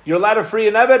shiny. You're allowed to free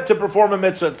an Eved to perform a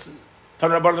mitzvah. The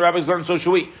rabbis learn, so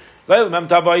should we.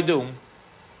 You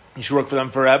should work for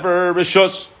them forever.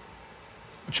 Rishus,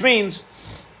 which means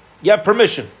you have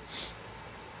permission.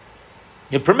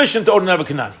 You have permission to own an Eved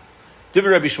Kanani.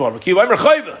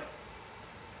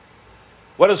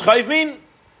 What does chayv mean?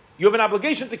 You have an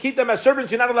obligation to keep them as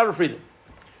servants. You're not allowed to free them.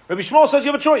 Rabbi Shmuel says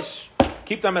you have a choice: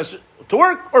 keep them as to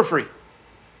work or free.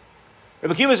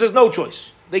 Rabbi Akiva says no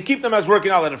choice. They keep them as working,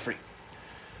 not let them free.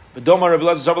 But Doma Rabbi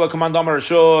Elazar Zavala Command Doma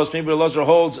Rishos. Maybe Rabbi Elazar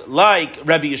holds like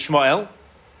Rabbi Yishmael.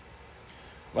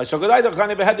 Rabbi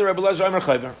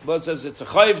Elazar says it's a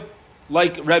chayv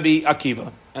like Rabbi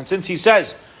Akiva. And since he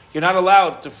says you're not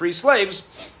allowed to free slaves,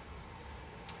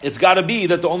 it's got to be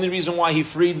that the only reason why he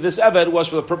freed this Eved was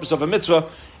for the purpose of a mitzvah,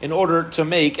 in order to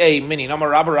make a mini. Namar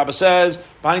Rabba says,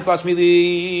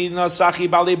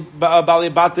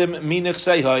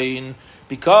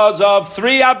 because of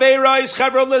 3 Averais,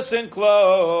 Chevra, listen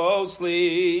closely.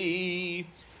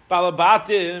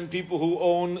 Balabatim, people who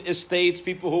own estates,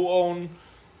 people who own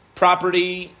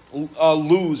property,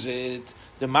 lose it.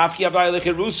 The Mafki Avai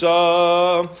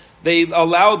Lecherusa, they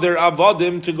allow their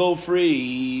Avodim to go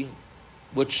free,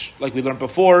 which, like we learned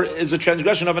before, is a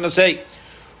transgression of an asay.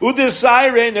 And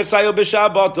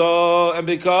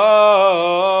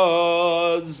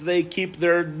because they keep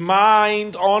their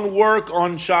mind on work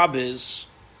on Shabbos,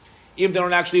 even if they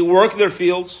don't actually work their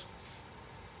fields,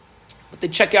 but they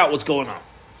check out what's going on.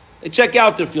 They check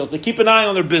out their fields. They keep an eye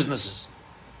on their businesses.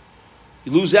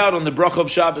 You lose out on the bracha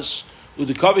of Shabbos.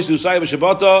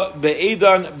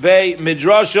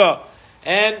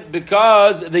 And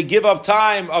because they give up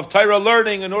time of Torah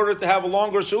learning in order to have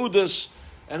longer seudas,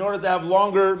 in order to have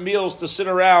longer meals to sit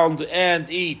around and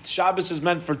eat. Shabbos is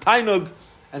meant for tainug,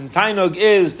 and tainug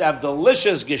is to have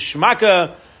delicious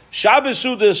geshmaka Shabbos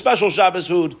food, is special Shabbos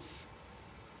food,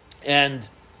 and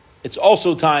it's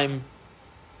also time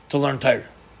to learn Torah.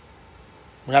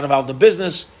 We're not involved in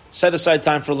business. Set aside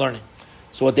time for learning.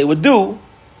 So what they would do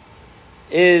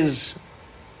is,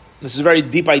 this is a very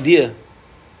deep idea.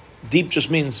 Deep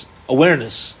just means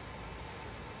awareness.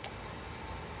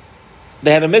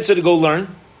 They had a mitzvah to go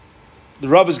learn. The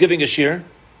Rav is giving a shir,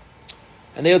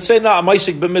 and they would say, "No, I'm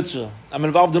Isaac b'mitzvah. I'm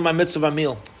involved in my mitzvah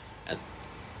meal." And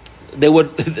they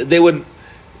would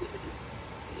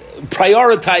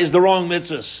prioritize the wrong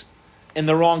mitzvahs in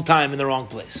the wrong time, in the wrong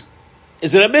place.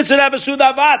 Is it a mitzvah to have a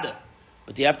suda avada?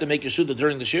 But you have to make your suda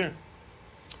during the shir.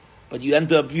 But you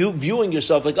end up viewing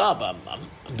yourself like, I'm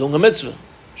doing a mitzvah,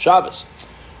 Shabbos.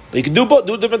 But you can do both,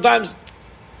 do it different times.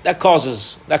 That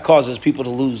causes people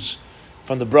to lose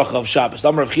from the bracha of Shabbos.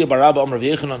 There are 2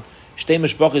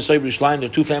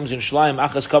 families in Shleim.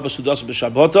 Achas kavas sudas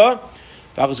b'Shabbata,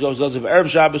 achas kavas sudas b'Erev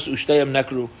Shabbos, u'shteihem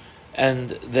nekru,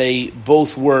 and they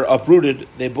both were uprooted.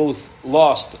 They both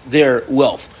lost their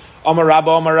wealth. Amar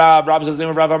Rav. Rav says, "Name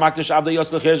of Rav Hamakdash Avda Yos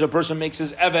Lechers." A person makes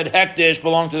his Eved Hektish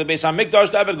belong to the Beis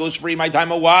Hamikdash. The Eved goes free. My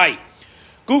time of why?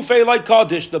 Gufei like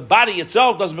Kaddish. The body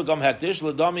itself doesn't become Hektish.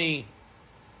 Ledami,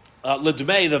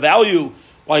 Ledmei, the value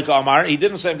like Amar. He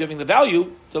didn't say I'm giving the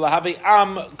value to Lahave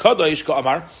Am Kadosh Ka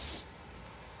Amar.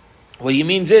 What he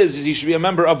means is he should be a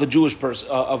member of the Jewish person,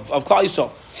 of Klal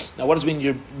Yisrael. Now, what does it mean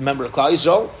you're a member of Klal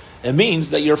Yisrael? It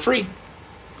means that you're free.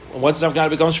 Once the Nafka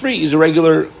becomes free, his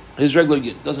regular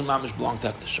yid. Doesn't mamish belong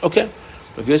to Hektish. Okay?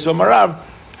 But if you say Marav,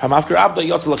 Hamafker Abda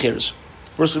Yotz Lachiris.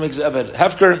 Person makes Eved.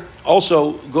 Hefker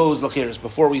also goes Lachiris.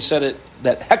 Before we said it,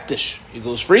 that Hektish, he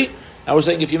goes free. Now we're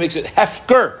saying if he makes it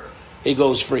Hefker, he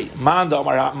goes free. Manda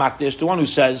Amar Makdish, the one who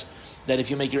says that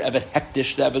if you make your Eved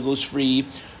Hektish, the Eved goes free.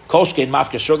 Kolshkein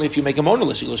Mafker, certainly if you make him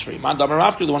ownerless, he goes free. Manda Amar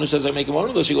Mafker, the one who says I make him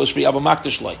ownerless, he goes free. Ava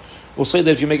Makdish Lai. We'll say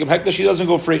that if you make him Hektish, he doesn't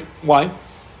go free. Why?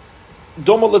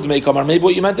 Maybe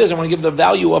what you meant is I want to give the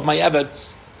value of my Eved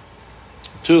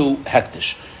to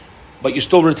Hektish. But you're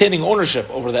still retaining ownership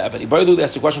over the Eved. Ibaydu,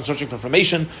 that's the question, searching for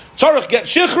information. Tzarech get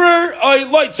shichrer, I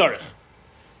light tzarech.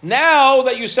 Now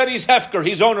that you said he's Hefker,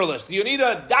 he's ownerless, do you need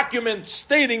a document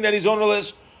stating that he's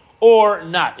ownerless or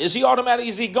not? Is he automatic?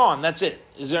 Is he gone? That's it.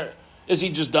 Is he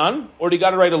just done? Or do you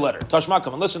got to write a letter? Tashma,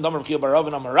 come and listen.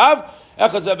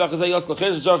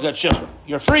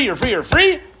 You're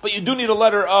free, but you do need a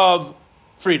letter of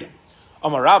freedom.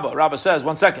 Rabba says,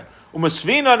 1 second.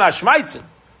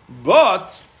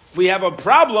 But we have a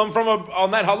problem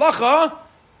on that halacha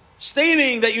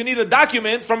stating that you need a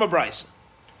document from a brisa.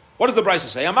 What does the brisa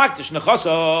say?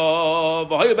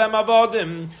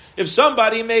 If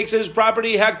somebody makes his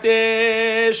property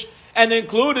hektish, and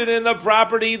included in the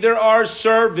property there are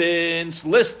servants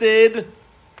listed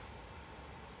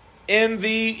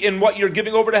in what you're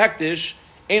giving over to hektish,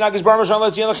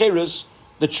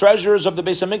 the treasures of the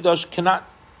Beis Hamikdash cannot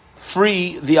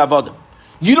free the avodim.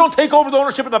 You don't take over the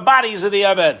ownership of the bodies of the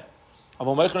Eved.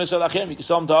 You can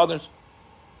sell them to others.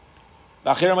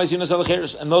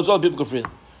 And those other people can free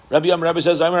them. Rabbi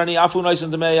says,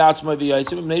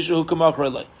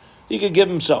 he could give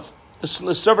himself. The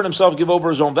servant himself give over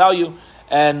his own value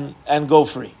and go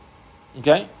free.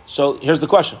 Okay? So here's the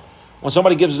question. When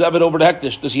somebody gives his Eved over to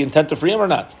Hektish, does he intend to free him or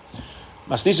not?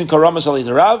 Rav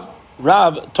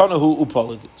Tanahu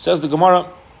Upolig. Says the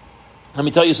Gemara, let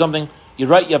me tell you something. You're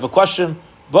right, you have a question,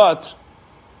 but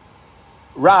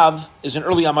Rav is an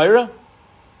early Amayra,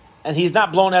 and he's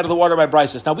not blown out of the water by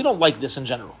Brises. Now, we don't like this in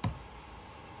general.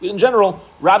 In general,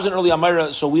 Rav's an early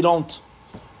Amayra, so we don't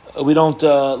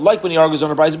like when he argues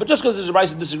on a Brises, but just because there's a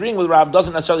Brises disagreeing with Rav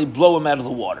doesn't necessarily blow him out of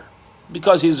the water,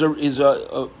 because he's a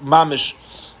mamish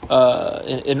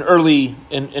in early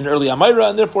Amayra,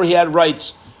 and therefore he had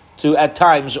rights to at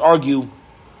times argue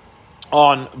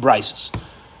on Brises.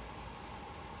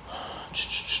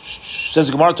 Says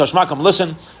the Gemara, Tashmakam,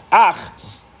 listen,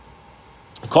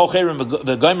 kol chayrim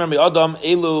v'goymer mi'adam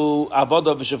elu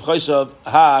avodav v'shevchaysav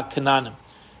ha-kananim.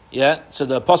 Yeah, so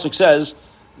the pasuk says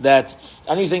that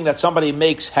anything that somebody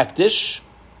makes hektish,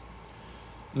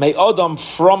 may adam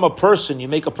from a person, you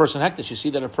make a person hektish. You see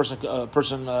that a person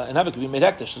in heaven can be made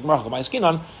hektish.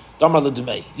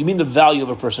 You mean the value of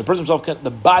a person? A person himself,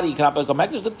 the body cannot become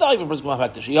hektish. The value of a person can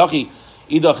become hektish.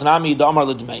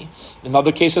 In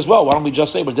other case as well, why don't we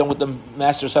just say we're dealing with the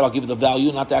master said I'll give you the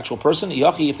value, not the actual person?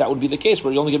 If that would be the case,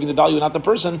 where you're only giving the value, not the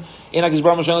person. Why does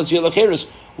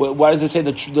it say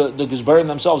that the Gizbarim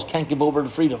themselves can't give over the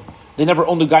freedom? They never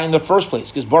owned the guy in the first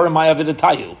place. Gizbarim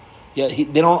Mayavidatayu. Yeah, they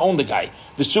don't own the guy.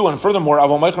 Visu, and furthermore,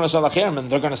 and they're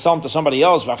going to sell him to somebody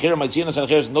else.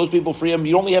 And those people free him.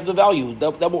 You only have the value.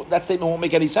 That statement won't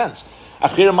make any sense.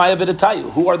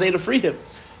 Who are they to free him?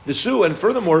 Visu, and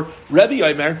furthermore,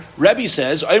 Rebbe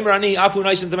says,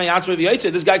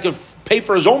 this guy could pay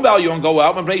for his own value and go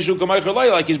out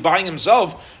like he's buying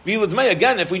himself.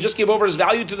 Again, if we just give over his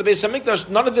value to the Beis Hamikdash,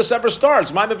 none of this ever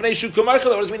starts. What does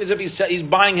it mean? As if he's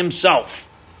buying himself.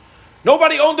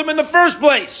 Nobody owned him in the first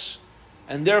place.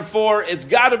 And therefore, it's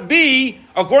got to be,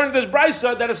 according to this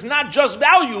brisa, that it's not just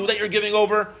value that you're giving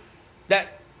over,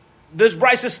 that this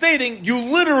brisa is stating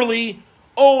you literally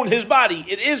own his body.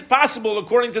 It is possible,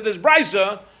 according to this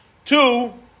brisa,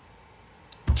 to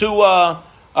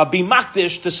be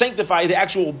makdish, to sanctify the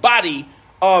actual body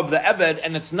of the Eved,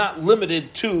 and it's not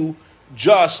limited to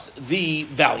just the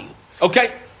value.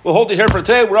 Okay, we'll hold it here for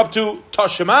today. We're up to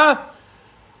Tashema.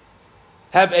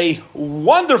 Have a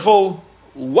wonderful,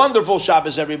 wonderful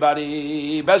Shabbos,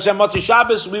 everybody. Bezem Motzei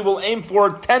Shabbos, we will aim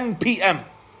for 10 p.m.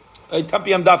 10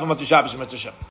 p.m. Daf Motzei Shabbos, Mitzvah Shem.